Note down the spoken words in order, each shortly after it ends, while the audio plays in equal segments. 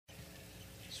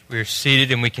We're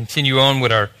seated and we continue on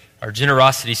with our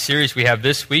generosity series we have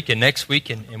this week and next week,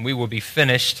 and we will be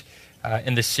finished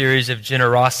in the series of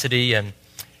generosity. And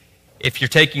if you're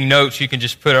taking notes, you can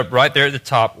just put up right there at the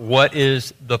top, what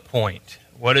is the point?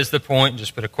 What is the point?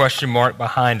 Just put a question mark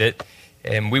behind it,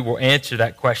 and we will answer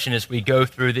that question as we go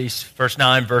through these first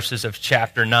 9 verses of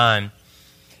chapter 9.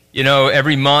 You know,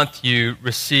 every month you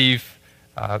receive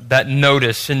that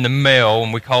notice in the mail,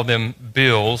 and we call them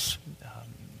bills,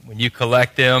 when you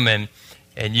collect them, and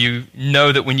you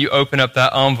know that when you open up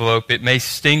that envelope, it may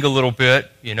sting a little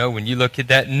bit. You know, when you look at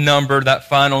that number, that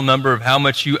final number of how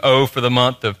much you owe for the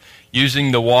month of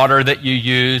using the water that you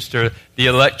used or the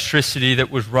electricity that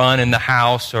was run in the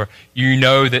house, or you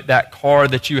know that car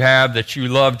that you have that you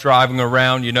love driving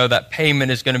around, you know that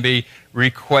payment is going to be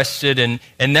requested. And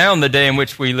now in the day in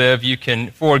which we live, you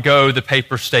can forego the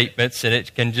paper statements and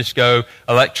it can just go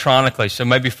electronically. So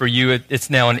maybe for you, it's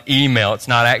now an email. It's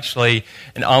not actually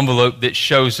an envelope that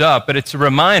shows up, but it's a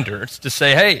reminder. It's to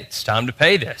say, hey, it's time to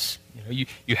pay this.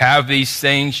 You have these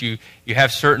things, you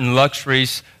have certain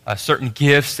luxuries, certain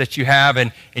gifts that you have,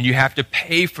 and you have to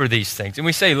pay for these things. And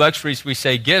we say luxuries, we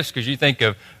say gifts, because you think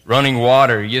of running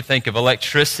water, you think of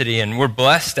electricity, and we're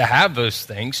blessed to have those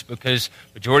things because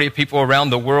the majority of people around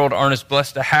the world aren't as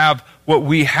blessed to have what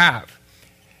we have.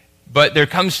 But there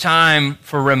comes time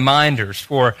for reminders,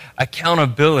 for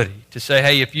accountability, to say,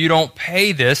 hey, if you don't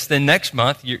pay this, then next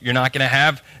month you're not going to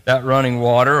have that running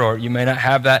water, or you may not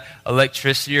have that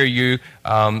electricity, or you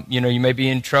may be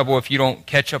in trouble if you don't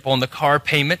catch up on the car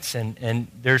payments. And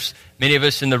there's many of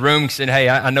us in the room saying, hey,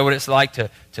 I know what it's like to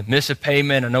miss a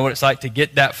payment. I know what it's like to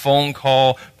get that phone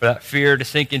call, for that fear to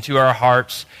sink into our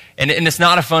hearts. And it's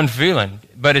not a fun feeling,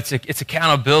 but it's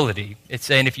accountability. It's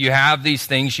saying if you have these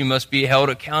things, you must be held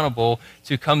accountable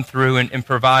to come through and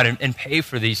provide and pay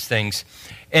for these things.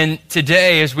 And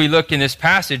today, as we look in this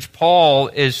passage, Paul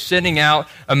is sending out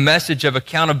a message of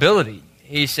accountability.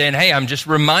 He's saying, hey, I'm just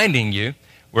reminding you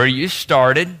where you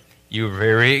started. You were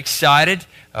very excited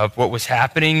of what was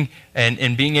happening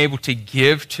and being able to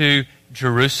give to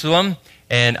Jerusalem.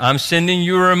 And I'm sending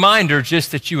you a reminder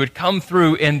just that you would come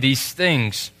through in these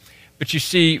things. But you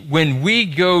see, when we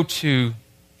go to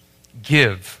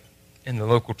give in the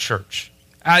local church,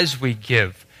 as we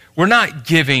give, we're not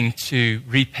giving to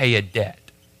repay a debt.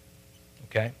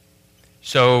 Okay?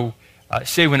 So,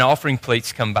 say when offering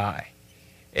plates come by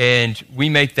and we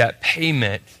make that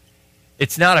payment,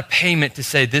 it's not a payment to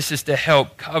say this is to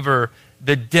help cover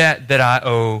the debt that I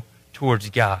owe towards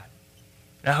God.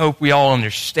 And I hope we all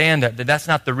understand that that's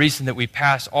not the reason that we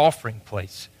pass offering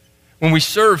plates. When we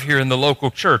serve here in the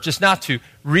local church, it's not to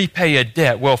repay a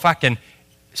debt. Well, if I can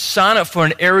sign up for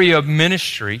an area of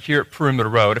ministry here at Perimeter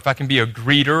Road, if I can be a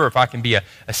greeter, or if I can be a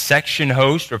section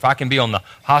host, or if I can be on the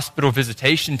hospital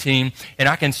visitation team, and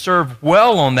I can serve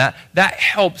well on that, that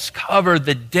helps cover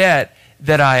the debt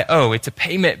that I owe. It's a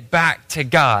payment back to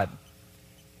God.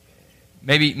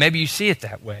 Maybe you see it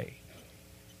that way.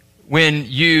 When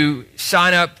you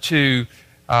sign up to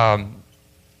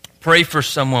pray for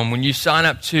someone, when you sign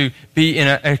up to be in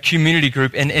a community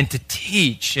group and to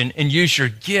teach and use your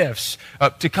gifts,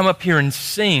 to come up here and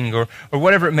sing or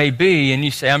whatever it may be, and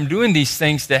you say, I'm doing these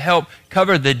things to help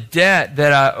cover the debt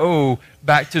that I owe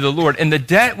back to the Lord. And the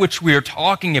debt which we are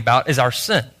talking about is our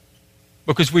sin.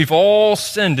 Because we've all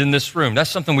sinned in this room. That's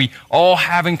something we all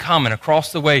have in common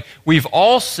across the way. We've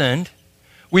all sinned.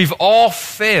 We've all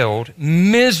failed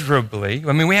miserably.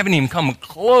 I mean, we haven't even come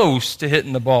close to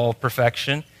hitting the ball of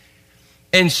perfection.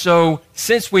 And so,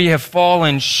 since we have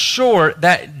fallen short,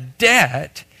 that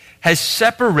debt has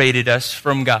separated us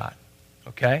from God.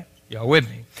 Okay? Y'all with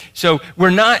me? So, we're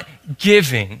not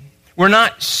giving, we're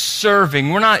not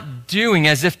serving, we're not doing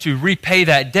as if to repay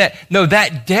that debt. No,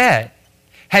 that debt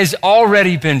has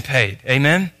already been paid.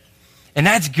 Amen? And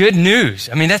that's good news.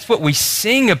 I mean, that's what we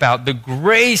sing about, the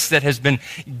grace that has been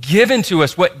given to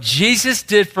us, what Jesus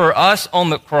did for us on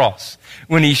the cross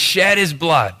when he shed his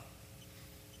blood.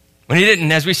 When he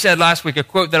didn't, as we said last week, a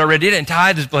quote that I read, he didn't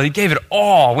tithe his blood, he gave it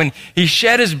all. When he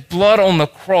shed his blood on the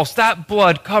cross, that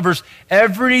blood covers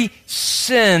every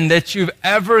sin that you've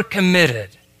ever committed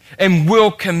and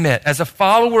will commit. As a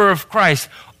follower of Christ,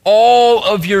 all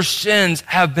of your sins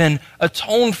have been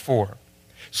atoned for.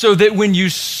 So that when you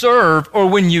serve or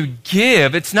when you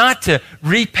give, it's not to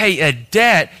repay a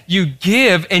debt. You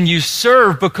give and you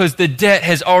serve because the debt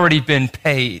has already been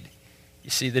paid. You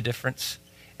see the difference?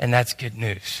 And that's good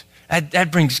news.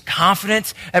 That brings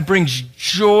confidence. That brings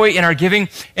joy in our giving.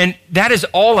 And that is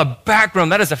all a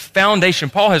background. That is a foundation.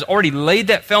 Paul has already laid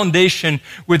that foundation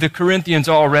with the Corinthians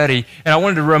already. And I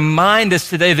wanted to remind us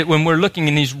today that when we're looking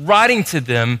and he's writing to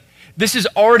them, This has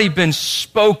already been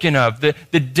spoken of, the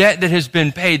debt that has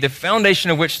been paid, the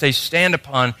foundation of which they stand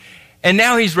upon. And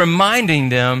now he's reminding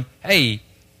them, hey,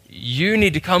 you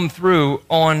need to come through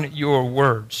on your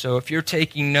word. So if you're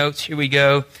taking notes, here we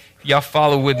go. Y'all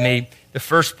follow with me. The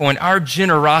first point, our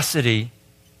generosity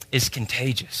is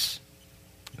contagious.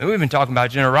 And we've been talking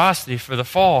about generosity for the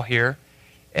fall here.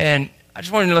 And I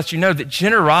just wanted to let you know that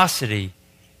generosity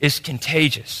is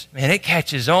contagious. Man, it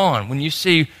catches on. When you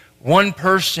see one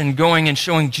person going and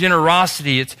showing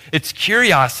generosity, it's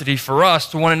curiosity for us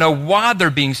to want to know why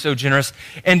they're being so generous,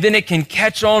 and then it can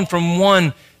catch on from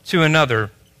one to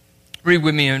another. Read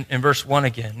with me in verse 1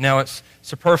 again. Now it's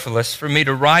superfluous for me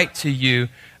to write to you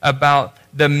about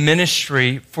the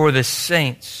ministry for the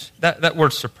saints. That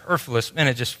word superfluous, man,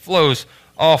 it just flows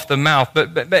off the mouth.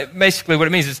 But basically what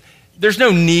it means is there's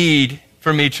no need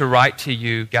for me to write to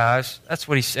you, guys. That's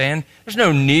what he's saying. There's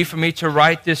no need for me to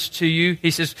write this to you.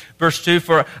 He says, verse 2,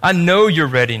 for I know your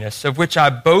readiness, of which I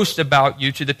boast about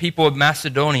you to the people of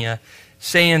Macedonia,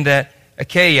 saying that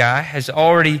Achaia has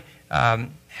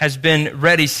been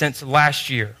ready since last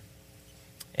year,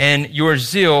 and your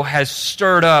zeal has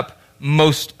stirred up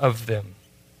most of them.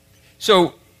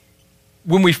 So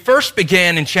when we first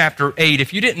began in chapter 8,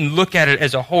 if you didn't look at it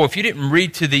as a whole, if you didn't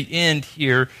read to the end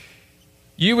here,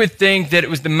 you would think that it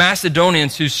was the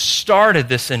Macedonians who started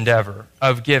this endeavor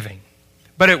of giving.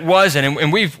 But it wasn't.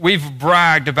 And we've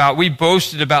bragged about, we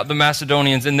boasted about the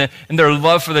Macedonians and their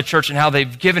love for the church and how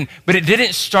they've given. But it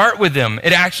didn't start with them.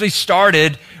 It actually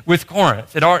started with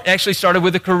Corinth. It actually started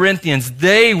with the Corinthians.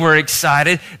 They were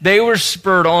excited. They were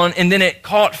spurred on. And then it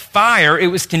caught fire. It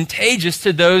was contagious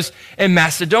to those in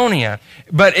Macedonia.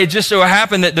 But it just so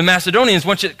happened that the Macedonians,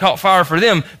 once it caught fire for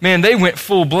them, man, they went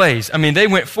full blaze. I mean, they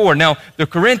went forward. Now, the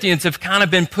Corinthians have kind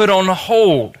of been put on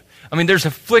hold. I mean, there's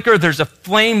a flicker, there's a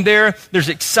flame there, there's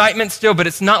excitement still, but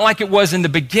it's not like it was in the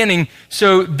beginning.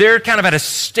 So they're kind of at a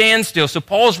standstill. So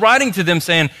Paul's writing to them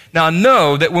saying, now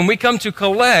know that when we come to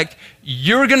collect,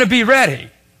 you're going to be ready.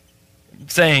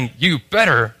 Saying, you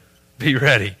better be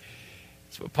ready.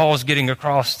 That's what Paul's getting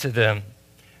across to them.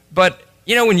 But,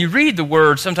 you know, when you read the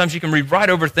word, sometimes you can read right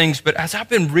over things, but as I've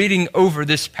been reading over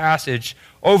this passage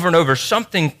over and over,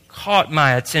 something caught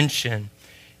my attention.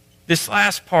 This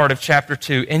last part of chapter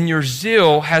 2, and your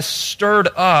zeal has stirred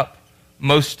up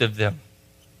most of them.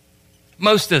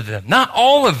 Most of them. Not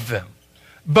all of them,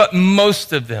 but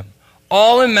most of them.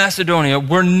 All in Macedonia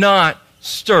were not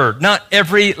stirred. Not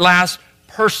every last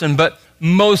person, but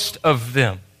most of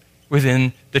them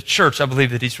within the church, I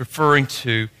believe that he's referring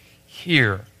to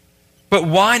here. But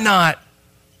why not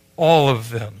all of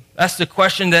them? That's the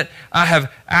question that I have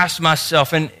asked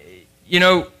myself. And, you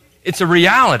know, it's a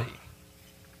reality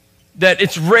that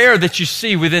it's rare that you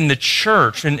see within the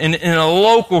church and in a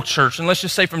local church, and let's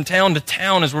just say from town to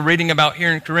town, as we're reading about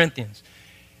here in Corinthians,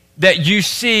 that you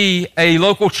see a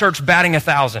local church batting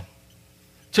 1,000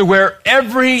 to where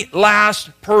every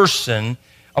last person,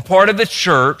 a part of the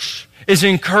church, is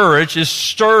encouraged, is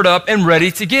stirred up and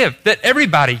ready to give, that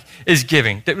everybody is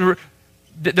giving, that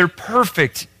they're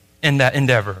perfect in that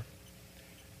endeavor.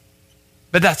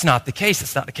 But that's not the case.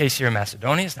 It's not the case here in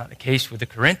Macedonia. It's not the case with the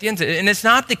Corinthians. And it's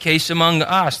not the case among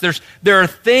us. There are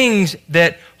things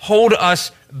that hold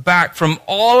us back from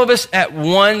all of us at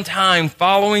one time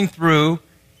following through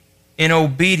in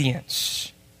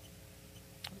obedience.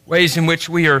 Ways in which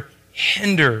we are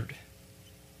hindered.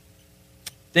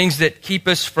 Things that keep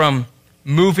us from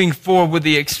moving forward with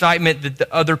the excitement that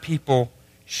the other people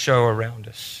show around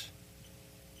us.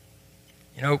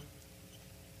 You know,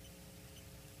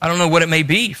 I don't know what it may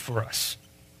be for us.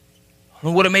 I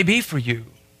don't know what it may be for you.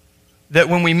 That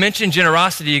when we mention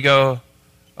generosity, you go,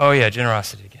 oh yeah,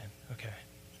 generosity again. Okay.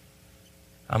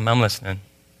 I'm listening.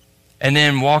 And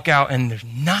then walk out and there's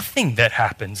nothing that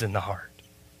happens in the heart.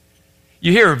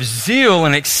 You hear of zeal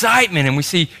and excitement, and we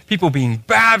see people being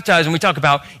baptized, and we talk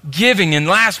about giving. And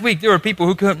last week, there were people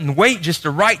who couldn't wait just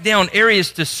to write down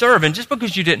areas to serve. And just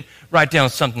because you didn't write down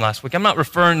something last week, I'm not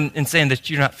referring and saying that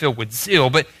you're not filled with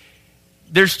zeal, but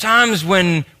there's times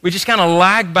when we just kind of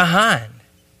lag behind.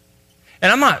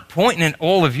 And I'm not pointing at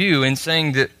all of you and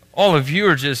saying that all of you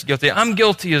are just guilty. I'm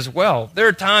guilty as well. There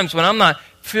are times when I'm not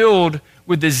filled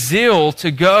with the zeal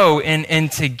to go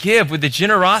and to give, with the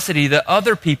generosity that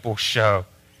other people show.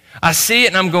 I see it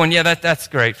and I'm going, yeah, that's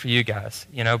great for you guys,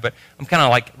 you know, but I'm kind of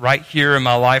like right here in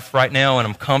my life right now and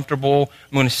I'm comfortable.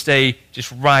 I'm going to stay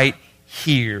just right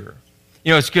here.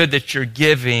 You know, it's good that you're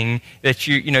giving, that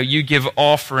you give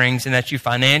offerings and that you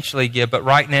financially give, but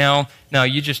right now, no,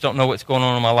 you just don't know what's going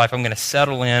on in my life. I'm going to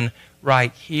settle in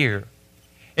right here.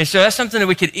 And so that's something that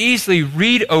we could easily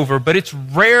read over, but it's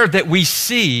rare that we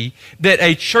see that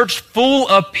a church full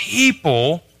of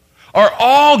people are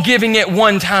all giving at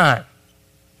one time.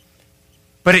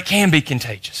 But it can be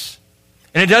contagious.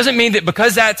 And it doesn't mean that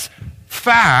because that's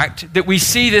fact that we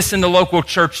see this in the local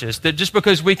churches, that just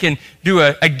because we can do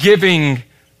a giving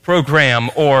program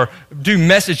or do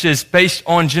messages based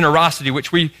on generosity,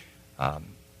 which we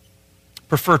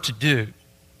prefer to do,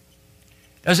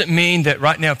 doesn't mean that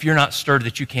right now if you're not stirred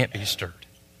that you can't be stirred,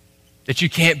 that you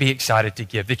can't be excited to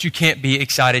give, that you can't be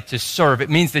excited to serve. It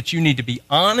means that you need to be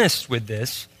honest with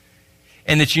this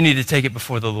and that you need to take it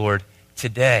before the Lord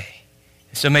today.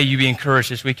 So may you be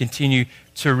encouraged as we continue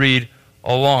to read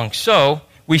along. So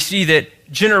we see that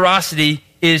generosity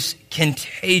is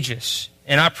contagious.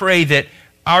 And I pray that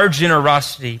our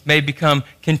generosity may become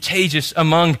contagious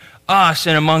among us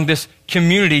and among this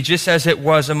community, just as it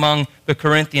was among the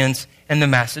Corinthians and the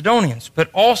Macedonians. But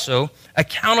also,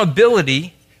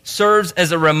 accountability serves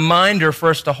as a reminder for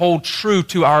us to hold true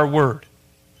to our word.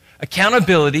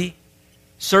 Accountability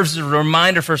serves as a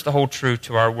reminder for us to hold true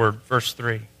to our word. Verse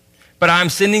 3. But I am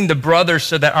sending the brothers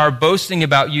so that our boasting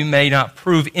about you may not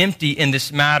prove empty in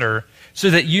this matter, so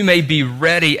that you may be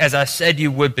ready as I said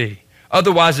you would be.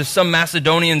 Otherwise, if some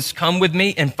Macedonians come with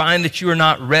me and find that you are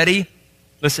not ready,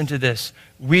 listen to this,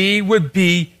 we would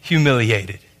be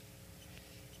humiliated,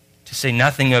 to say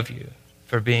nothing of you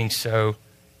for being so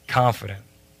confident.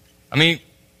 I mean,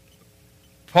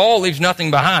 Paul leaves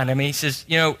nothing behind. I mean, he says,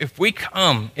 if we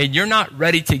come and you're not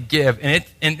ready to give, and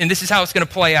this is how it's going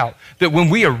to play out, that when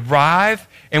we arrive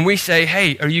and we say,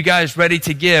 hey, are you guys ready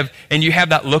to give? And you have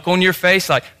that look on your face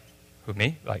like, who,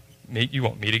 me? Like, me? You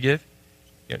want me to give?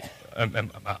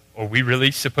 Are we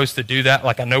really supposed to do that?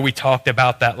 Like, I know we talked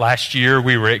about that last year.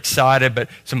 We were excited, but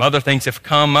some other things have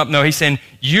come up. No, he's saying,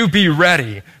 you be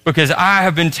ready, because I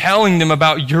have been telling them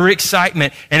about your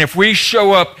excitement. And if we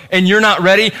show up and you're not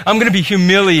ready, I'm going to be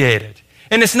humiliated.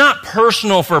 And it's not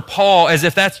personal for Paul, as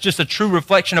if that's just a true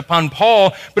reflection upon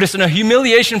Paul, but it's a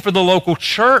humiliation for the local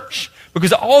church,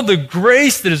 because all the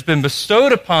grace that has been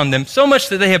bestowed upon them, so much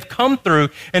that they have come through,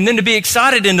 and then to be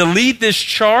excited and to lead this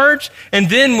charge, and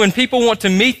then when people want to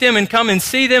meet them and come and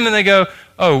see them, and they go,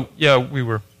 oh, yeah, we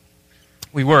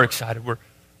were excited. We're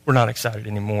not excited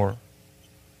anymore.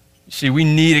 You see, we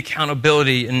need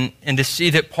accountability, and to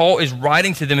see that Paul is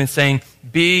writing to them and saying,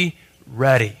 be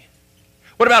ready.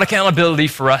 What about accountability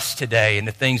for us today and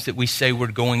the things that we say we're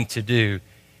going to do,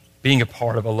 being a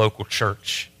part of a local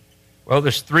church? Well,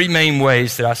 there's three main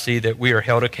ways that I see that we are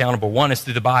held accountable. One is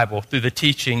through the Bible, through the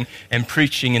teaching and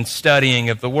preaching and studying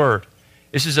of the Word.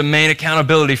 This is a main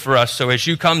accountability for us. So as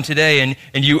you come today and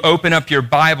you open up your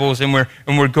Bibles and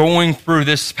we're going through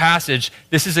this passage,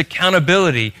 this is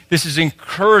accountability. This is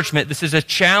encouragement. This is a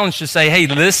challenge to say, hey,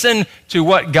 listen to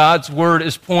what God's Word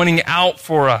is pointing out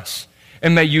for us.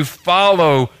 And may you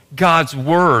follow God's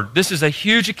Word. This is a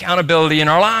huge accountability in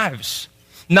our lives.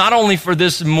 Not only for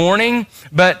this morning,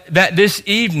 but that this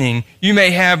evening you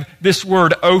may have this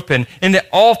word open, and that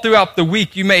all throughout the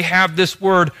week you may have this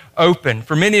word open.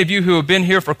 For many of you who have been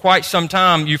here for quite some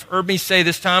time, you've heard me say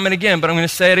this time and again, but I'm going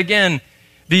to say it again.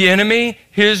 The enemy,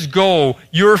 his goal,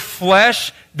 your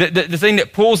flesh, the thing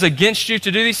that pulls against you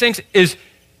to do these things is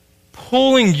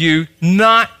pulling you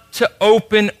not to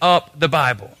open up the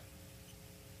Bible.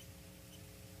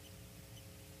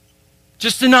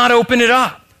 Just to not open it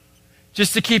up.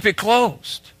 Just to keep it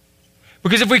closed.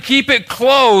 Because if we keep it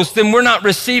closed, then we're not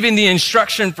receiving the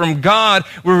instruction from God.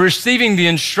 We're receiving the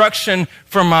instruction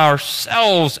from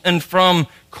ourselves and from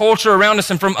culture around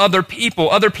us and from other people.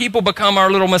 Other people become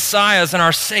our little messiahs and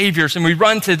our saviors, and we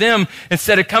run to them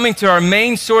instead of coming to our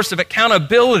main source of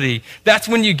accountability. That's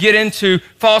when you get into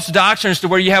false doctrines, to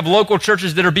where you have local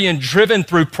churches that are being driven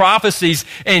through prophecies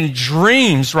and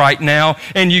dreams right now,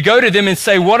 and you go to them and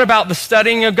say, what about the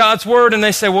studying of God's Word? And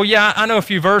they say, well, yeah, I know a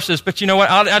few verses, but you know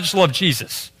what? I just love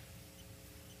Jesus.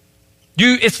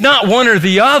 It's not one or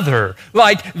the other.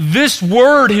 Like this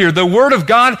word here, the Word of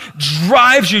God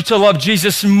drives you to love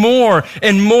Jesus more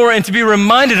and more, and to be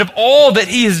reminded of all that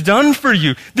He has done for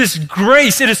you. This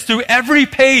grace, it is through every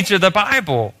page of the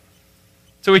Bible.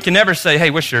 So we can never say,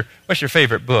 hey, what's your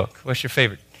favorite book? What's your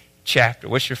favorite chapter?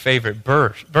 What's your favorite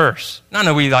verse? I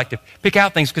know we like to pick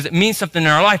out things because it means something in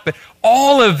our life, but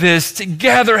all of this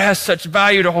together has such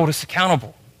value to hold us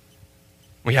accountable.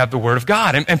 We have the Word of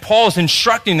God. And Paul's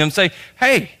instructing them, say,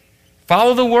 hey,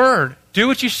 follow the Word. Do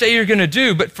what you say you're going to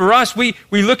do. But for us, we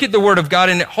look at the Word of God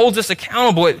and it holds us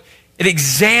accountable. It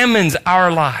examines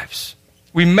our lives.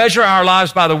 We measure our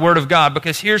lives by the Word of God,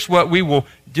 because here's what we will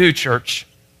do, church.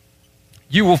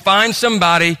 You will find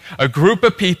somebody, a group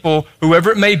of people,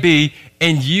 whoever it may be,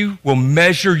 and you will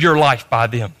measure your life by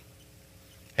them.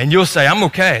 And you'll say, I'm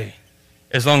okay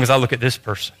as long as I look at this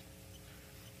person.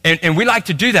 And we like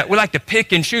to do that. We like to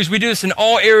pick and choose. We do this in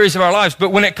all areas of our lives. But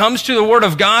when it comes to the Word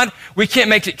of God, we can't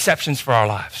make exceptions for our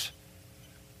lives.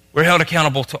 We're held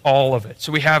accountable to all of it.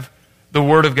 So we have the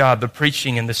Word of God, the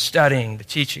preaching and the studying, the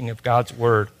teaching of God's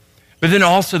Word. But then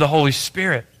also the Holy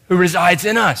Spirit who resides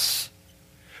in us.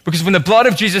 Because when the blood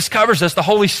of Jesus covers us, the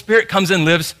Holy Spirit comes and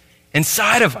lives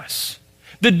inside of us.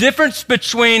 The difference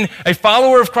between a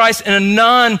follower of Christ and a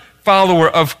non-follower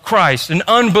of Christ, an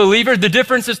unbeliever, the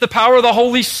difference is the power of the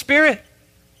Holy Spirit.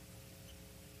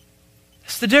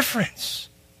 That's the difference.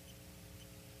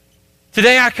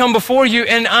 Today I come before you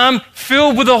and I'm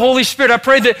filled with the Holy Spirit. I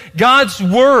pray that God's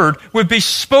Word would be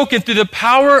spoken through the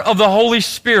power of the Holy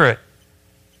Spirit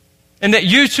and that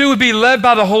you too would be led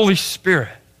by the Holy Spirit.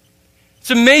 It's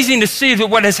amazing to see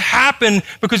that what has happened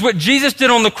because what Jesus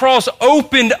did on the cross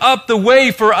opened up the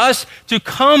way for us to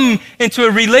come into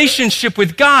a relationship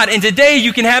with God. And today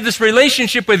you can have this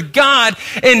relationship with God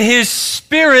and His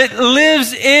Spirit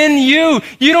lives in you.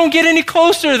 You don't get any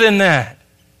closer than that.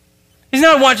 He's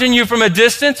not watching you from a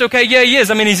distance. Okay, yeah, He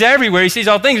is. I mean, He's everywhere. He sees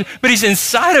all things, but He's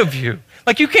inside of you.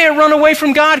 Like you can't run away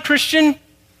from God, Christian.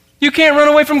 You can't run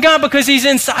away from God because He's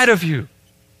inside of you.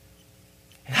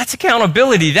 That's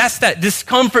accountability. That's that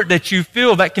discomfort that you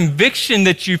feel, that conviction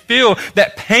that you feel,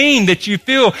 that pain that you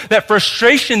feel, that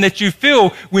frustration that you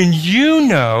feel when you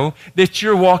know that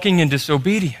you're walking in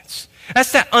disobedience.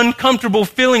 That's that uncomfortable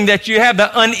feeling that you have,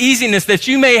 that uneasiness that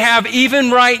you may have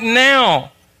even right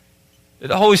now. That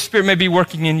the Holy Spirit may be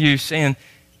working in you saying,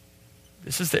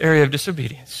 this is the area of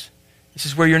disobedience. This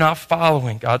is where you're not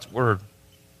following God's Word.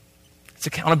 It's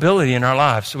accountability in our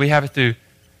lives. So we have it through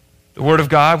the Word of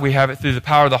God, we have it through the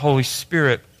power of the Holy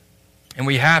Spirit, and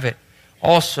we have it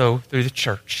also through the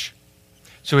church.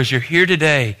 So as you're here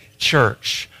today,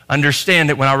 church, understand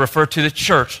that when I refer to the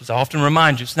church, as I often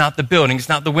remind you, it's not the building, it's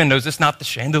not the windows, it's not the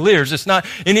chandeliers, it's not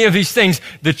any of these things.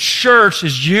 The church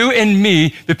is you and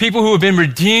me, the people who have been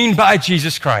redeemed by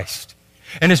Jesus Christ.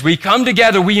 And as we come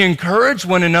together, we encourage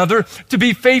one another to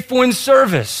be faithful in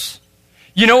service.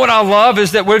 You know what I love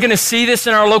is that we're going to see this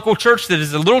in our local church, that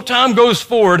as the little time goes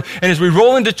forward and as we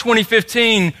roll into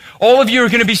 2015, all of you are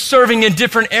going to be serving in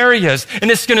different areas, and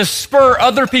it's going to spur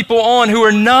other people on who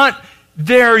are not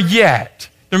there yet.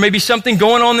 There may be something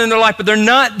going on in their life, but they're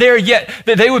not there yet,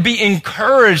 that they would be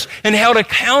encouraged and held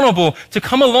accountable to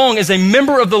come along as a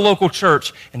member of the local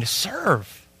church and to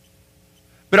serve.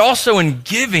 But also in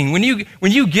giving. When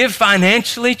you give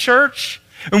financially, church,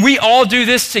 and we all do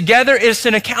this together, it's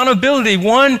an accountability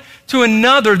one to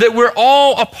another that we're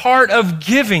all a part of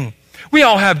giving. We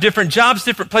all have different jobs,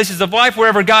 different places of life,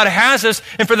 wherever God has us.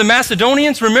 And for the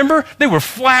Macedonians, remember, they were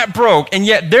flat broke, and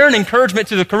yet they're an encouragement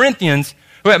to the Corinthians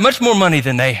who had much more money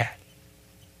than they had.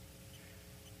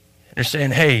 And they're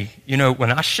saying, hey, you know,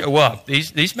 when I show up,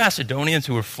 these Macedonians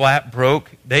who are flat broke,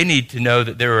 they need to know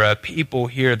that there are people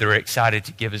here that are excited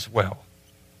to give as well.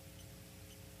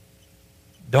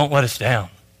 Don't let us down.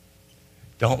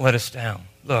 Don't let us down.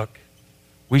 Look,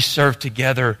 we serve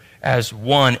together as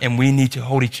one, and we need to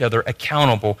hold each other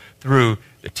accountable through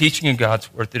the teaching of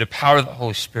God's Word, through the power of the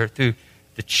Holy Spirit, through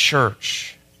the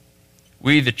church.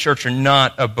 We, the church, are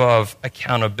not above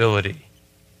accountability.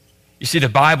 You see, the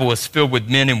Bible is filled with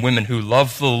men and women who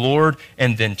loved the Lord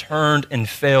and then turned and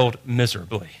failed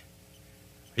miserably.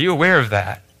 Are you aware of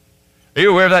that? Are you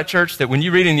aware of that, church? That when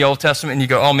you read in the Old Testament and you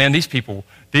go, oh man, these people,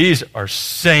 these are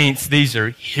saints, these are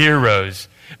heroes.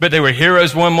 But they were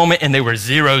heroes one moment and they were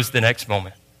zeros the next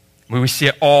moment. We see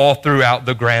it all throughout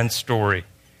the grand story.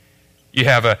 You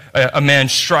have a man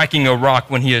striking a rock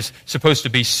when he is supposed to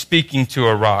be speaking to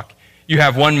a rock. You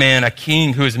have one man, a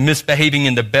king, who is misbehaving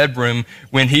in the bedroom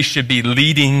when he should be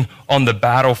leading on the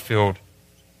battlefield.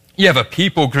 You have a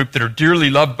people group that are dearly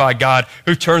loved by God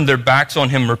who turned their backs on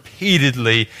Him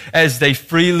repeatedly as they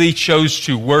freely chose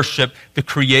to worship the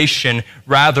creation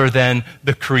rather than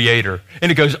the Creator.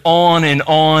 And it goes on and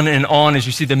on and on as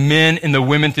you see the men and the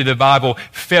women through the Bible,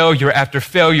 failure after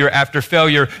failure after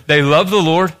failure. They love the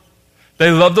Lord. They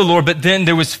loved the Lord, but then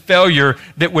there was failure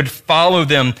that would follow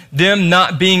them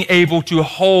not being able to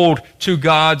hold to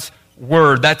God's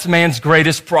word. That's man's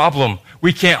greatest problem.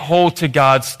 We can't hold to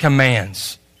God's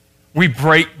commands. We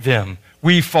break them.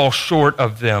 We fall short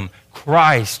of them.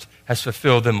 Christ has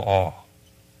fulfilled them all.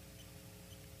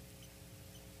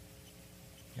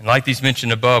 And like these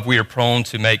mentioned above, we are prone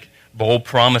to make bold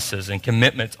promises and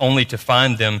commitments only to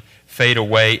find them fade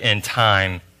away in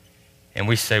time. And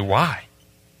we say, why?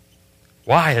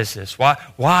 Why is this? Why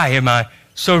am I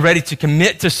so ready to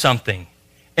commit to something?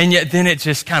 And yet then it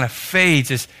just kind of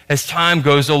fades as time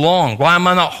goes along. Why am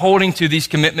I not holding to these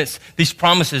commitments, these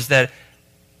promises that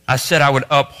I said I would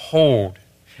uphold?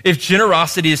 If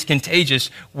generosity is contagious,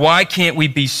 why can't we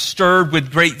be stirred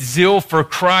with great zeal for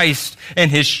Christ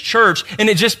and His church and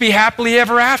it just be happily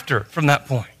ever after from that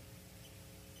point?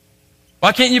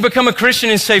 Why can't you become a Christian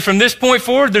and say, from this point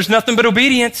forward, there's nothing but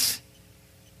obedience?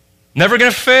 Never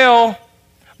going to fail.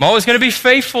 I'm always going to be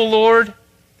faithful, Lord.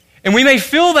 And we may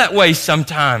feel that way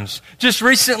sometimes. Just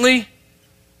recently,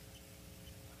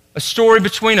 a story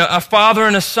between a father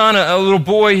and a son, a little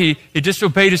boy, he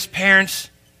disobeyed his parents.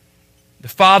 The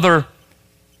father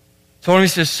told him, he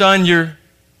says, son, you're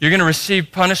going to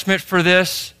receive punishment for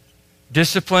this,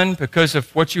 discipline because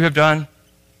of what you have done.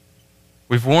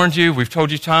 We've warned you. We've told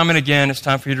you time and again, it's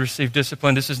time for you to receive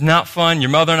discipline. This is not fun.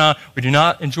 Your mother and I, we do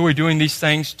not enjoy doing these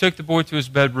things. Took the boy to his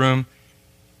bedroom,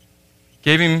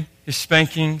 gave him his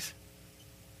spankings,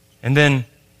 and then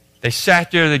they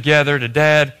sat there together. The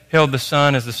dad held the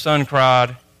son as the son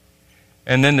cried.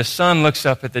 And then the son looks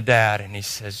up at the dad and he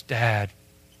says, Dad,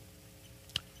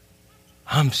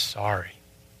 I'm sorry.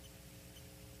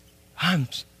 I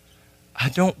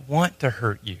don't want to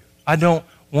hurt you. I don't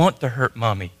want to hurt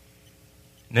Mommy.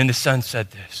 And then the son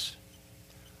said this,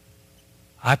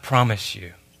 I promise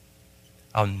you,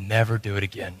 I'll never do it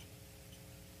again.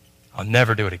 I'll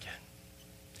never do it again.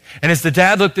 And as the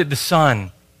dad looked at the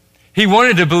son, he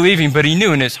wanted to believe him, but he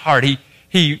knew in his heart,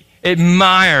 he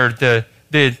admired the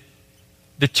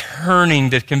turning,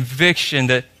 the conviction,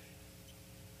 the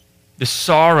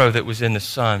sorrow that was in the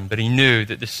son, but he knew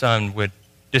that the son would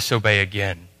disobey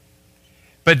again.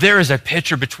 But there is a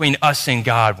picture between us and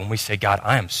God when we say, God,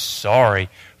 I am sorry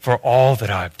for all that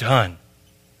I've done.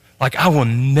 Like, I will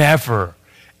never,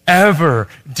 ever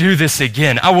do this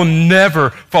again. I will never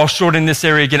fall short in this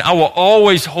area again. I will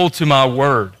always hold to my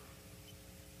word.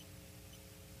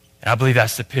 And I believe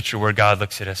that's the picture where God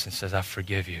looks at us and says, I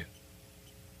forgive you.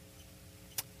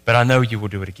 But I know you will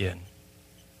do it again.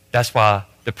 That's why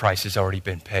the price has already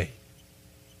been paid.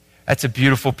 That's a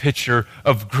beautiful picture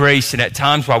of grace. And at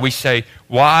times while we say,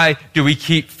 why do we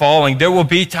keep falling? There will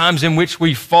be times in which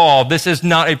we fall. This is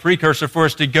not a precursor for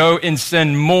us to go and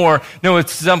sin more. No,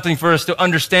 it's something for us to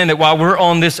understand that while we're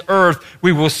on this earth,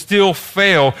 we will still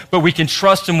fail, but we can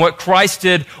trust in what Christ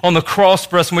did on the cross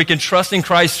for us, and we can trust in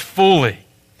Christ fully.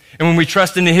 And when we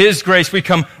trust in His grace, we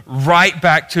come right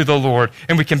back to the Lord,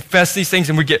 and we confess these things,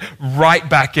 and we get right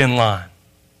back in line.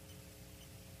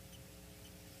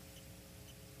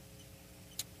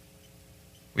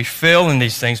 We fail in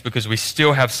these things because we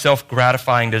still have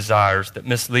self-gratifying desires that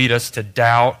mislead us to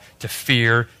doubt, to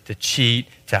fear, to cheat,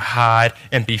 to hide,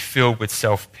 and be filled with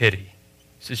self-pity.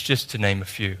 This is just to name a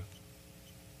few.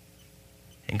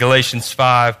 In Galatians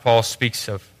 5, Paul speaks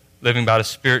of living by the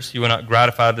Spirit so you will not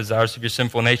gratify the desires of your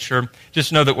sinful nature.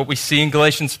 Just know that what we see in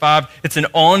Galatians 5, it's an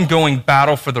ongoing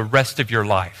battle for the rest of your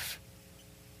life.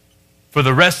 For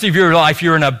the rest of your life,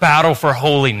 you're in a battle for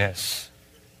holiness.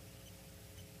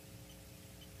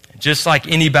 Just like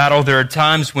any battle, there are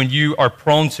times when you are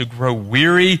prone to grow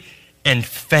weary and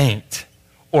faint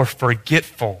or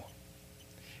forgetful.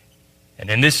 And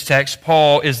in this text,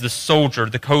 Paul is the soldier,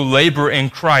 the co-laborer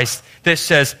in Christ that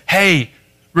says, hey,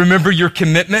 remember your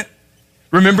commitment?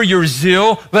 Remember your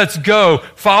zeal? Let's go.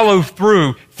 Follow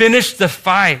through. Finish the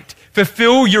fight.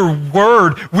 Fulfill your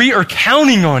word. We are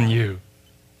counting on you.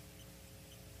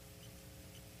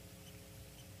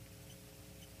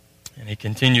 And he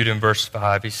continued in verse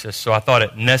 5. He says, so I thought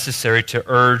it necessary to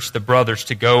urge the brothers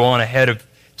to go on ahead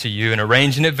to you and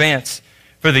arrange in advance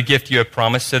for the gift you have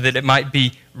promised so that it might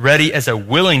be ready as a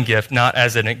willing gift, not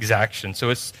as an exaction.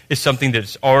 So it's something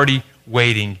that's already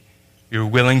waiting. You're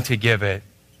willing to give it,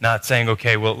 not saying,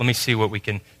 okay, well, let me see what we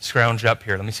can scrounge up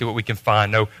here. Let me see what we can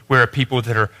find. No, we're a people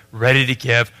that are ready to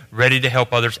give, ready to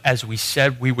help others as we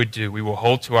said we would do. We will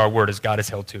hold to our word as God has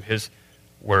held to His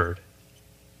word.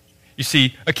 You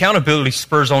see, accountability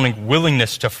spurs on a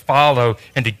willingness to follow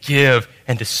and to give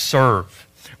and to serve.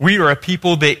 We are a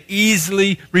people that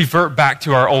easily revert back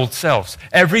to our old selves.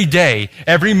 Every day,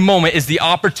 every moment is the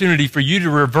opportunity for you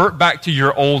to revert back to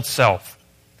your old self.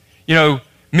 You know,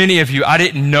 many of you, I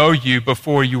didn't know you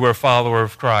before you were a follower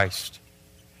of Christ.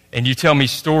 And you tell me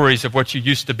stories of what you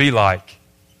used to be like.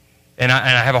 And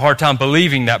I have a hard time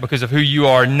believing that because of who you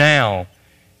are now.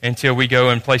 Until we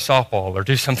go and play softball or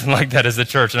do something like that as a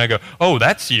church. And I go, oh,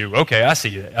 that's you. Okay, I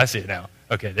see it. I see it now.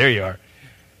 Okay, there you are.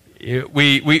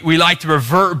 We like to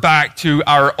revert back to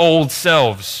our old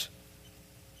selves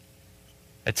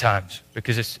at times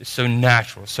because it's so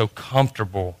natural, so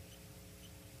comfortable.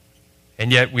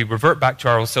 And yet we revert back to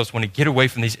our old selves when we get away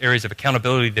from these areas of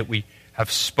accountability that we have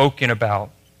spoken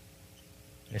about.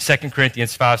 In 2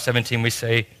 Corinthians 5:17, we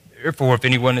say, therefore, if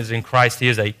anyone is in Christ, he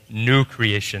is a new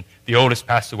creation. The old has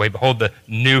passed away. Behold, the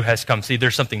new has come. See,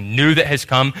 there's something new that has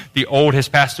come. The old has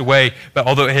passed away. But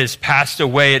although it has passed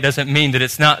away, it doesn't mean that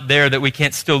it's not there, that we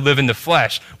can't still live in the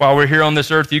flesh. While we're here on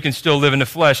this earth, you can still live in the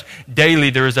flesh. Daily,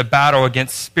 there is a battle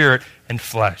against spirit and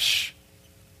flesh.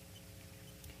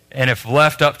 And if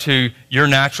left up to your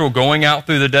natural going out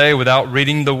through the day without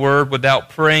reading the Word, without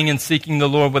praying and seeking the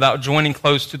Lord, without joining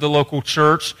close to the local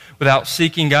church, without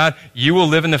seeking God, you will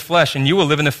live in the flesh, and you will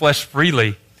live in the flesh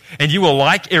freely. And you will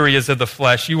like areas of the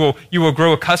flesh. You will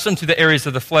grow accustomed to the areas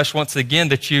of the flesh once again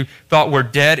that you thought were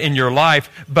dead in your life,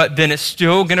 but then it's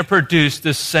still going to produce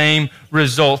the same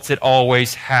results it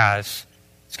always has.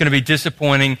 It's going to be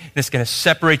disappointing, and it's going to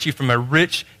separate you from a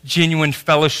rich, genuine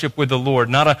fellowship with the Lord.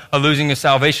 Not a losing of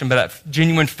salvation, but that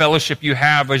genuine fellowship you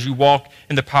have as you walk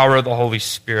in the power of the Holy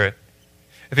Spirit.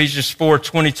 Ephesians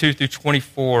 4:22 through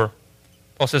 24,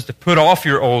 Paul says to put off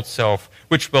your old self,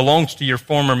 which belongs to your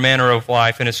former manner of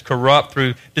life and is corrupt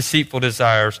through deceitful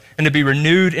desires, and to be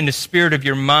renewed in the spirit of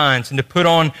your minds, and to put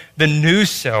on the new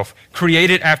self,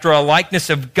 created after a likeness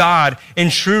of God in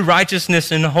true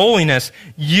righteousness and holiness.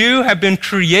 You have been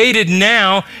created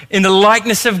now in the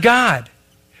likeness of God.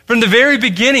 From the very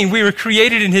beginning, we were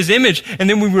created in His image, and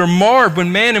then we were marred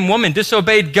when man and woman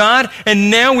disobeyed God,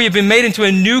 and now we have been made into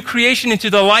a new creation, into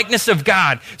the likeness of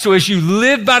God. So as you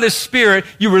live by the Spirit,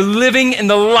 you were living in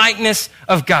the likeness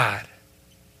of God.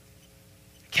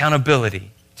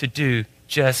 Accountability to do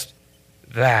just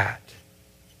that.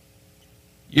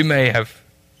 You may have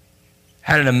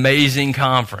had an amazing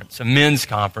conference, a men's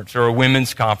conference or a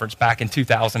women's conference back in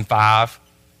 2005.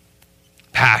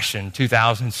 Passion,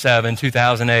 2007,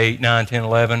 2008, 9, 10,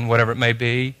 11, whatever it may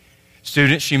be.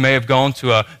 Students, you may have gone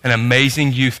to an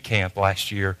amazing youth camp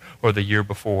last year or the year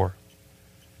before.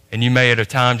 And you may at a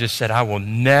time just said, I will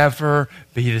never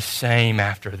be the same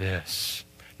after this.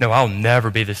 No, I'll never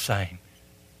be the same.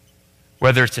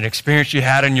 Whether it's an experience you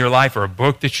had in your life or a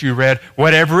book that you read,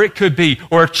 whatever it could be,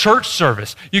 or a church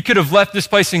service, you could have left this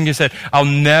place and you said, I'll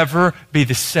never be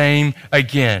the same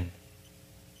again.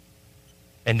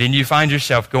 And then you find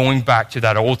yourself going back to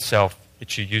that old self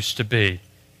that you used to be.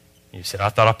 You said, I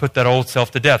thought I put that old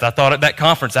self to death. I thought at that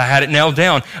conference I had it nailed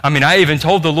down. I even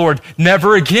told the Lord,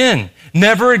 never again,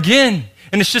 never again.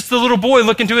 And it's just the little boy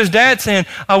looking to his dad saying,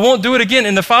 I won't do it again.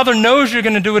 And the Father knows you're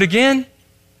going to do it again.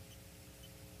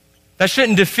 That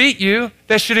shouldn't defeat you.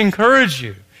 That should encourage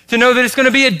you to know that it's going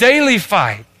to be a daily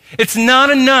fight. It's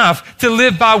not enough to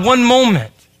live by one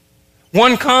moment,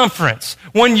 one conference,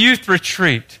 one youth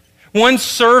retreat, one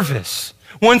service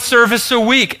a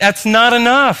week. That's not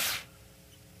enough.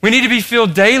 We need to be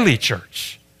filled daily,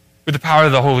 church, with the power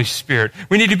of the Holy Spirit.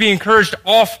 We need to be encouraged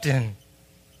often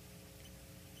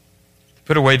to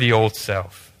put away the old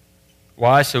self.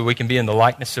 Why? So we can be in the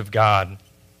likeness of God.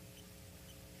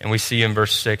 And we see in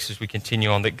verse 6 as we continue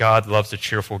on that God loves a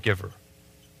cheerful giver.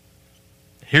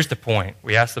 Here's the point.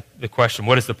 We ask the question,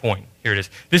 what is the point? Here it is.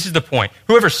 This is the point.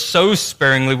 Whoever sows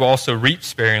sparingly will also reap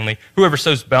sparingly. Whoever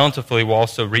sows bountifully will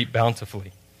also reap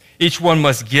bountifully. Each one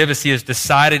must give as he has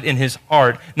decided in his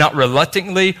heart, not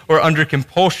reluctantly or under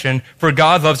compulsion, for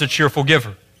God loves a cheerful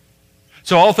giver.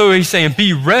 So although he's saying,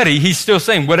 be ready, he's still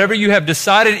saying, whatever you have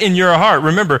decided in your heart.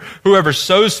 Remember, whoever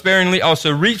sows sparingly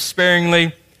also reaps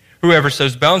sparingly. Whoever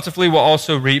sows bountifully will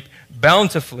also reap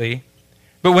bountifully.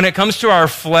 But when it comes to our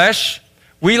flesh,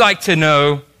 we like to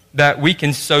know that we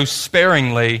can sow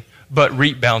sparingly but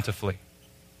reap bountifully.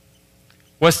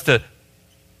 What's the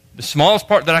smallest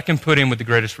part that I can put in with the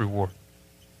greatest reward?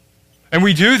 And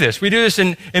we do this. We do this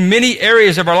in many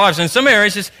areas of our lives. In some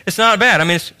areas, it's not bad.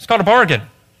 It's called a bargain.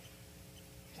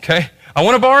 Okay? I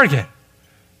want a bargain.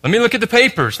 Let me look at the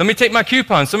papers. Let me take my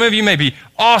coupons. Some of you may be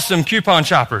awesome coupon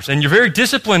shoppers, and you're very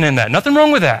disciplined in that. Nothing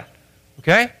wrong with that.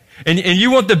 Okay? And you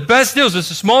want the best deals. It's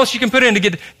the smallest you can put in to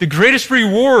get the greatest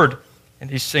reward in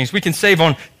these things. We can save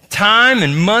on time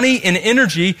and money and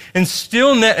energy and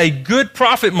still net a good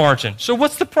profit margin. So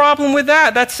what's the problem with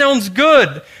that? That sounds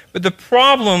good. But the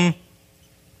problem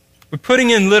with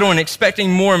putting in little and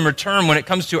expecting more in return when it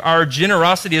comes to our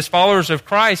generosity as followers of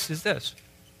Christ is this.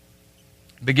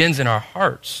 It begins in our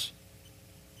hearts.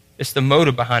 It's the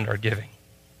motive behind our giving.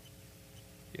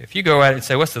 If you go at it and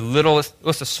say, what's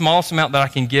the smallest amount that I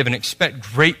can give and expect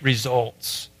great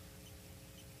results?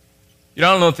 I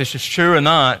don't know if this is true or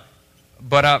not,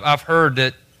 but I've heard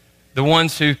that the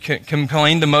ones who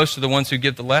complain the most are the ones who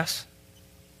give the less.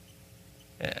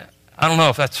 I don't know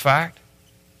if that's fact.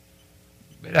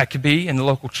 That could be in the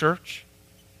local church.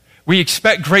 We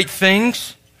expect great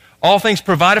things, all things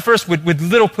provided for us with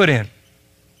little put in.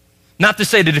 Not to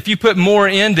say that if you put more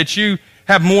in that you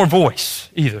have more voice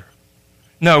either.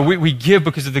 No, we give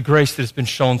because of the grace that has been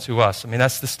shown to us. I mean,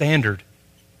 that's the standard.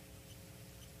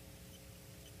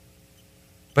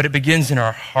 But it begins in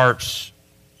our hearts.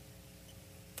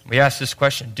 We ask this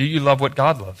question, do you love what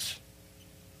God loves?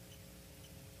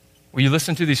 Will you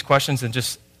listen to these questions and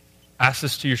just ask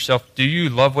this to yourself, do you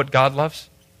love what God loves?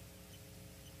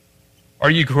 Are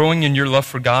you growing in your love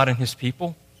for God and His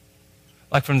people?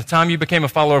 Like from the time you became a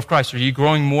follower of Christ, are you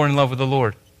growing more in love with the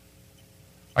Lord?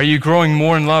 Are you growing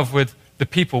more in love with the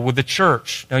people, with the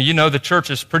church? Now, you know the church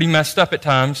is pretty messed up at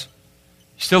times.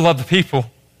 You still love the people.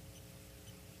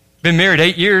 Been married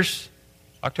 8 years.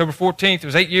 October 14th, it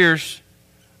was 8 years.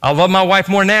 I love my wife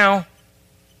more now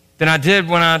than I did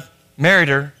when I married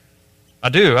her. I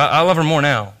do. I love her more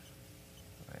now.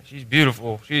 She's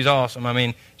beautiful. She's awesome. I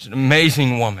mean, she's an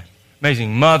amazing woman,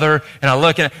 amazing mother. And I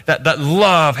look at it, that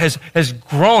love has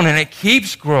grown and it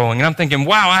keeps growing. And I'm thinking,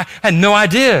 wow, I had no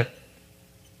idea.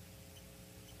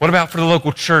 What about for the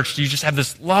local church? Do you just have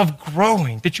this love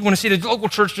growing? Did you want to see the local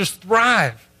church just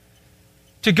thrive?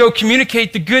 To go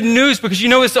communicate the good news because you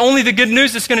know it's only the good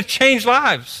news that's going to change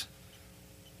lives.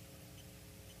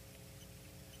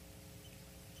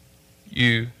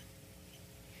 The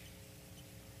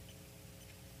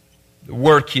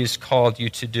work He has called you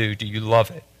to do, do you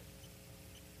love it?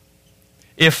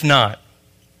 If not,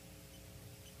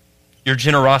 your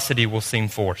generosity will seem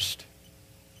forced.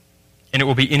 And it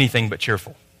will be anything but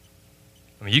cheerful.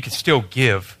 I mean, you can still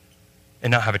give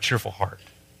and not have a cheerful heart.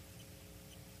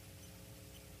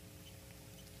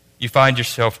 You find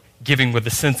yourself giving with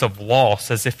a sense of loss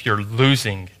as if you're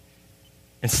losing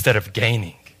instead of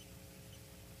gaining.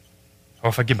 Or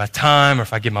if I give my time, or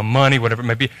if I give my money, whatever it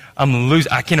may be, I'm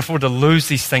losing. I can't afford to lose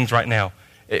these things right now.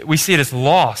 We see it as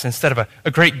loss instead of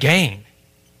a great gain.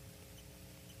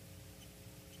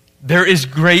 There is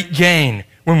great gain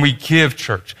when we give,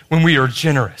 church, when we are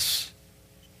generous.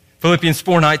 Philippians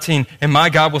 4:19, and my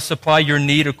God will supply your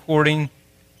need of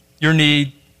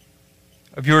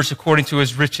yours according to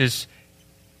His riches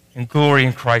and glory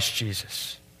in Christ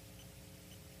Jesus.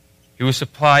 He will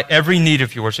supply every need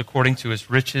of yours according to His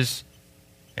riches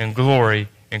and glory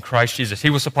in Christ Jesus. He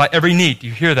will supply every need. Do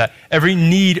you hear that? Every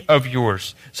need of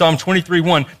yours. Psalm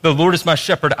 23:1, the Lord is my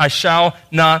shepherd, I shall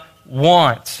not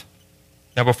want.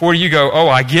 Now before you go, oh,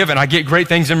 I give and I get great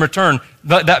things in return,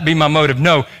 let that be my motive.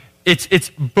 No, it's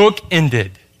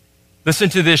bookended. Listen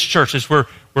to this, church, as we're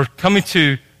coming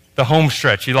to the home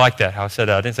stretch. You like that, how I said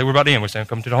that? I didn't say we're about to end. We're saying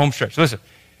come to the home stretch. Listen,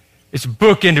 it's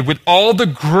bookended with all the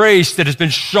grace that has been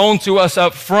shown to us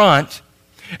up front.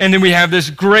 And then we have this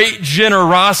great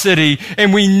generosity,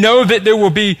 and we know that there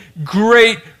will be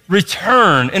great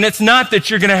return. And it's not that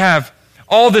you're going to have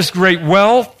all this great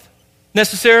wealth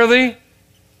necessarily.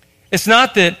 It's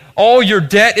not that all your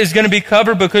debt is going to be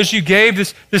covered because you gave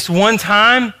this one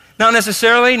time. Not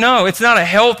necessarily. No, it's not a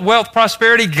health, wealth,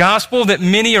 prosperity gospel that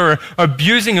many are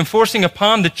abusing and forcing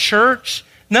upon the church.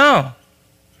 No.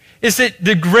 It's that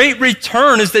the great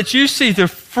return is that you see the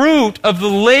fruit of the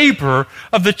labor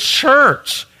of the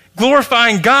church,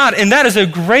 glorifying God, and that is a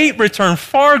great return,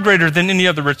 far greater than any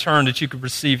other return that you could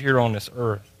receive here on this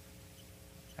earth.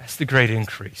 That's the great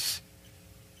increase.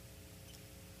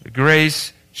 The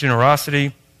grace,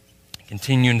 generosity,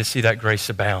 continuing to see that grace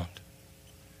abound.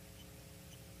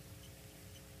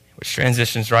 Which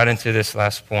transitions right into this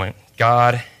last point.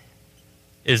 God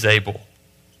is able.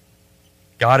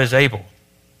 God is able.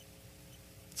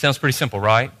 Sounds pretty simple,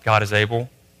 right? God is able.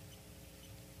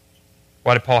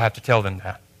 Why did Paul have to tell them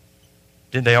that?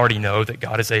 Didn't they already know that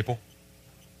God is able?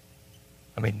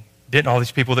 I mean, didn't all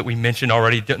these people that we mentioned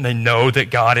already, didn't they know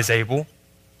that God is able?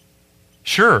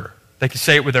 Sure, they could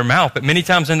say it with their mouth, but many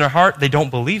times in their heart, they don't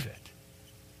believe it.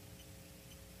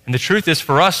 And the truth is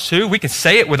for us too, we can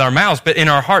say it with our mouths, but in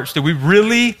our hearts, do we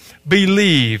really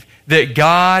believe that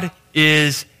God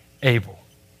is able?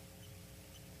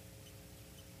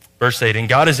 Verse 8, and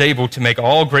God is able to make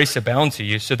all grace abound to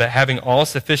you, so that having all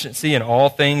sufficiency in all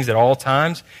things at all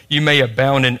times, you may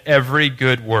abound in every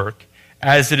good work.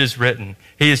 As it is written,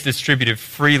 He is distributed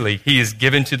freely, He is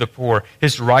given to the poor.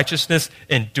 His righteousness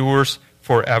endures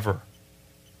forever.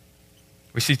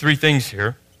 We see three things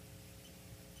here.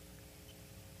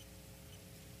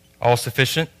 All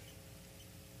sufficient,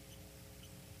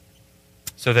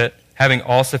 so that having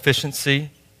all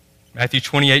sufficiency, Matthew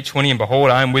 28:20, and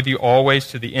behold, I am with you always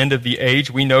to the end of the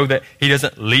age. We know that He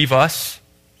doesn't leave us.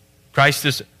 Christ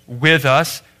is with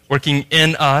us, working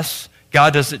in us.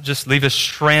 God doesn't just leave us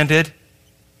stranded.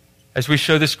 As we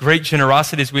show this great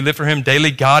generosity as we live for Him daily,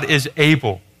 God is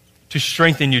able to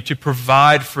strengthen you, to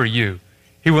provide for you.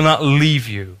 He will not leave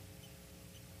you.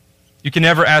 You can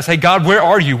never ask, hey, God, where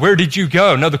are you? Where did you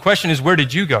go? No, the question is, where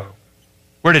did you go?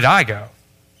 Where did I go?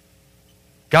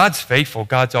 God's faithful.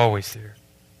 God's always there.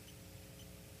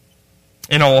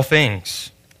 In all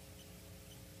things.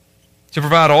 To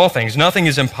provide all things. Nothing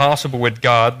is impossible with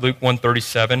God, Luke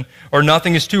 1:37, or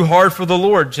nothing is too hard for the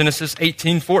Lord, Genesis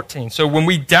 18:14. So when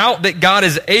we doubt that God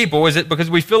is able, is it because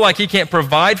we feel like he can't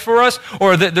provide for us,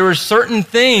 or that there are certain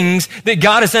things that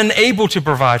God is unable to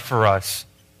provide for us?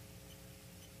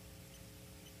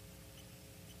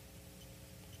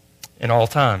 In all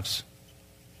times.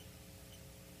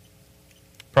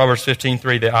 Proverbs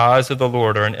 15:3, the eyes of the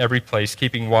Lord are in every place,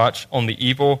 keeping watch on the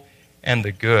evil and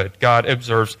the good. God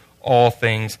observes all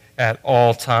things at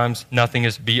all times. Nothing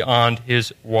is beyond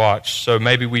his watch. So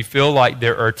maybe we feel like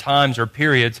there are times or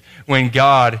periods when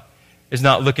God is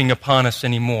not looking upon us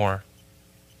anymore,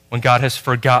 when God has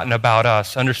forgotten about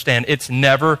us. Understand, it's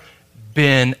never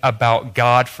been about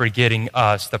God forgetting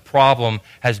us. The problem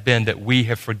has been that we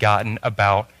have forgotten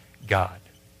about God.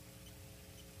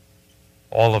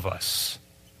 All of us.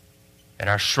 In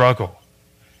our struggle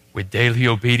with daily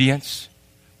obedience,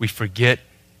 we forget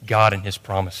God and his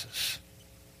promises.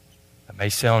 That may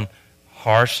sound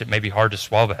harsh. It may be hard to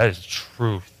swallow, but that is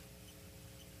truth.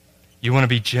 You want to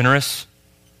be generous?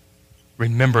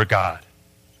 Remember God.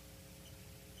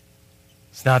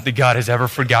 It's not that God has ever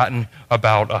forgotten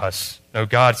about us. No,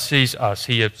 God sees us.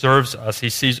 He observes us. He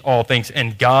sees all things.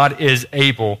 And God is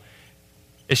able.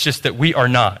 It's just that we are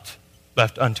not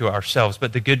left unto ourselves.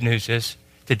 But the good news is,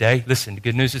 today, listen, the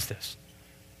good news is this.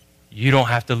 You don't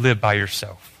have to live by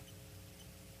yourself.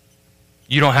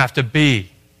 You don't have to be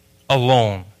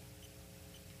alone.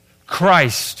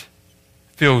 Christ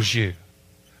fills you.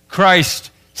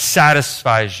 Christ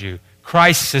satisfies you.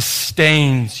 Christ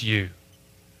sustains you.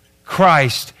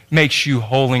 Christ makes you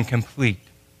whole and complete.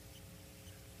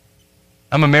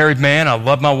 I'm a married man. I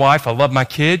love my wife. I love my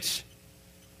kids.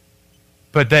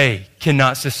 But they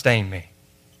cannot sustain me.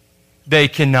 They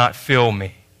cannot fill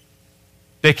me.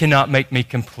 They cannot make me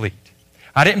complete.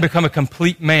 I didn't become a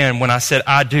complete man when I said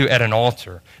I do at an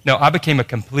altar. No, I became a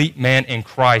complete man in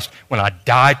Christ when I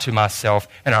died to myself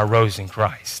and I rose in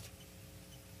Christ.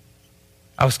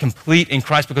 I was complete in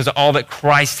Christ because of all that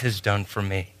Christ has done for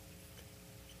me.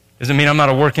 Doesn't mean I'm not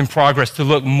a work in progress to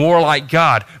look more like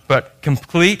God, but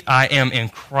complete I am in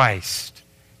Christ.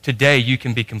 Today you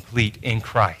can be complete in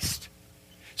Christ.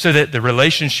 So that the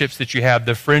relationships that you have,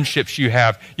 the friendships you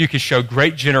have, you can show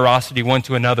great generosity one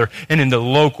to another. And in the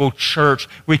local church,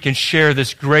 we can share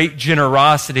this great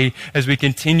generosity as we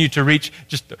continue to reach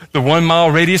just the 1 mile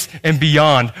radius and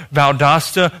beyond.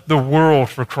 Valdosta, the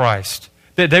world for Christ.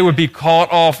 That they would be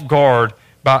caught off guard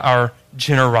by our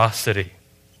generosity.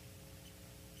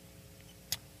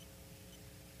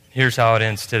 Here's how it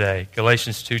ends today.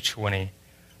 Galatians 2:20.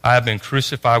 I have been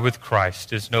crucified with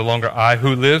Christ. It is no longer I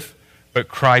who live, but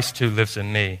Christ who lives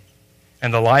in me.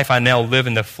 And the life I now live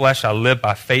in the flesh, I live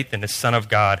by faith in the Son of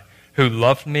God, who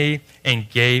loved me and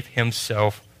gave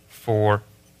himself for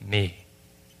me.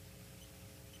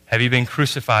 Have you been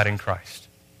crucified in Christ?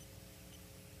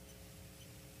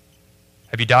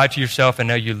 Have you died to yourself and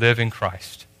now you live in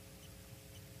Christ?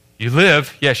 You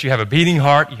live, yes, you have a beating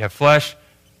heart, you have flesh,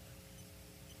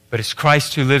 but it's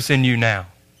Christ who lives in you now.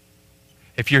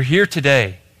 If you're here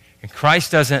today and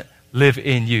Christ doesn't live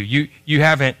in you. You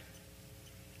haven't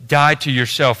died to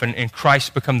yourself and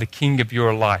Christ become the king of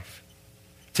your life.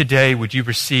 Today, would you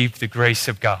receive the grace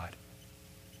of God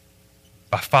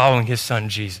by following his son,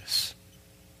 Jesus?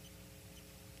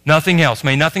 Nothing else.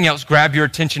 May nothing else grab your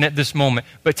attention at this moment,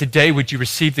 but today, would you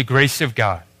receive the grace of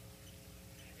God?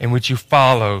 And would you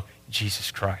follow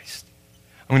Jesus Christ?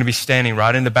 I'm going to be standing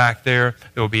right in the back there.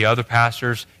 There will be other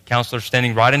pastors, counselors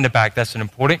standing right in the back. That's an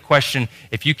important question.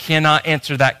 If you cannot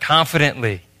answer that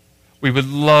confidently, we would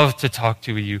love to talk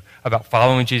to you about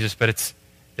following Jesus, but it's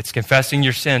confessing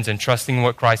your sins and trusting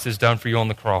what Christ has done for you on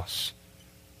the cross.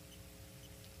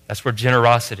 That's where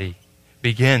generosity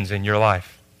begins in your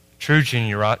life. True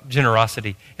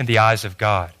generosity in the eyes of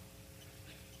God.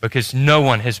 Because no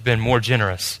one has been more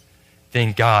generous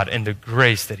than God and the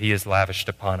grace that he has lavished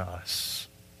upon us.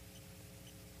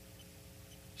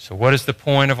 So what is the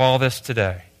point of all this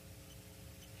today?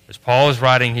 As Paul is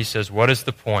writing, he says, what is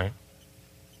the point?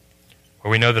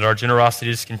 Well, we know that our generosity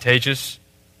is contagious.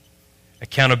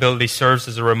 Accountability serves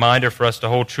as a reminder for us to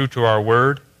hold true to our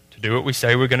word, to do what we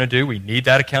say we're going to do. We need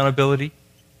that accountability.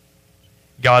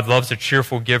 God loves a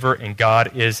cheerful giver, and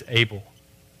God is able.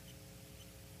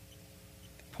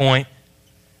 Point,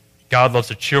 God loves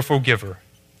a cheerful giver,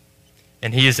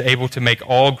 and he is able to make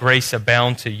all grace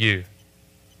abound to you.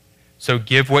 So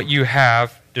give what you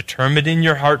have, determined in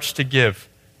your hearts to give,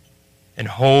 and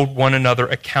hold one another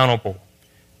accountable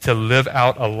to live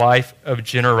out a life of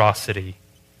generosity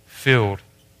filled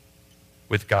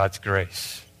with God's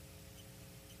grace.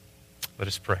 Let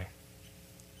us pray.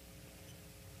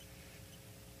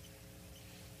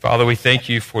 Father, we thank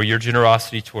you for your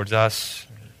generosity towards us.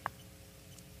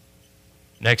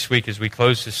 Next week, as we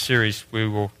close this series, we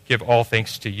will give all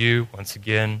thanks to you once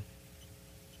again.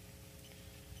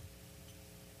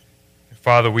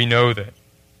 Father, we know that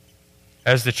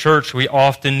as the church, we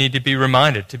often need to be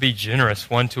reminded to be generous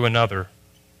one to another,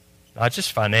 not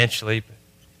just financially, but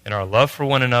in our love for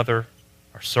one another,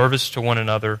 our service to one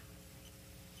another.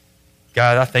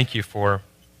 God, I thank you for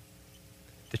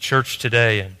the church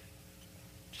today and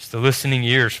just the listening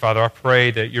ears. Father, I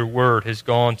pray that your word has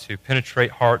gone to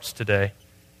penetrate hearts today.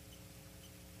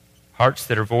 Hearts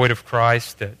that are void of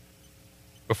Christ, that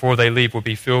before they leave will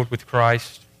be filled with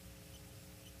Christ.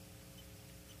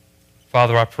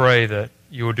 Father, I pray that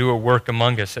you will do a work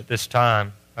among us at this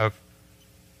time of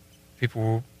people who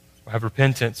will have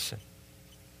repentance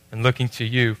and looking to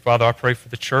you. Father, I pray for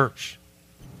the church,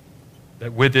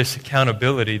 that with this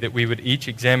accountability, that we would each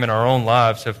examine our own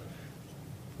lives of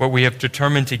what we have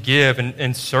determined to give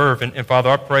and serve. And Father,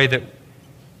 I pray that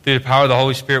through the power of the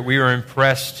Holy Spirit, we are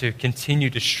impressed to continue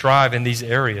to strive in these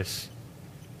areas,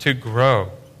 to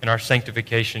grow in our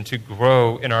sanctification, to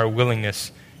grow in our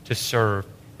willingness to serve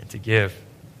and to give.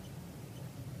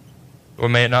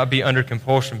 Lord, may it not be under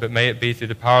compulsion, but may it be through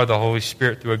the power of the Holy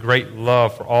Spirit, through a great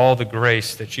love for all the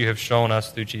grace that you have shown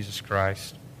us through Jesus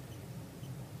Christ.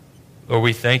 Lord,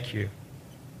 we thank you.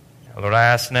 Lord, I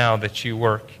ask now that you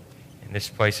work in this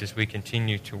place as we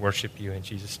continue to worship you in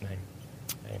Jesus' name.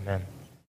 Amen.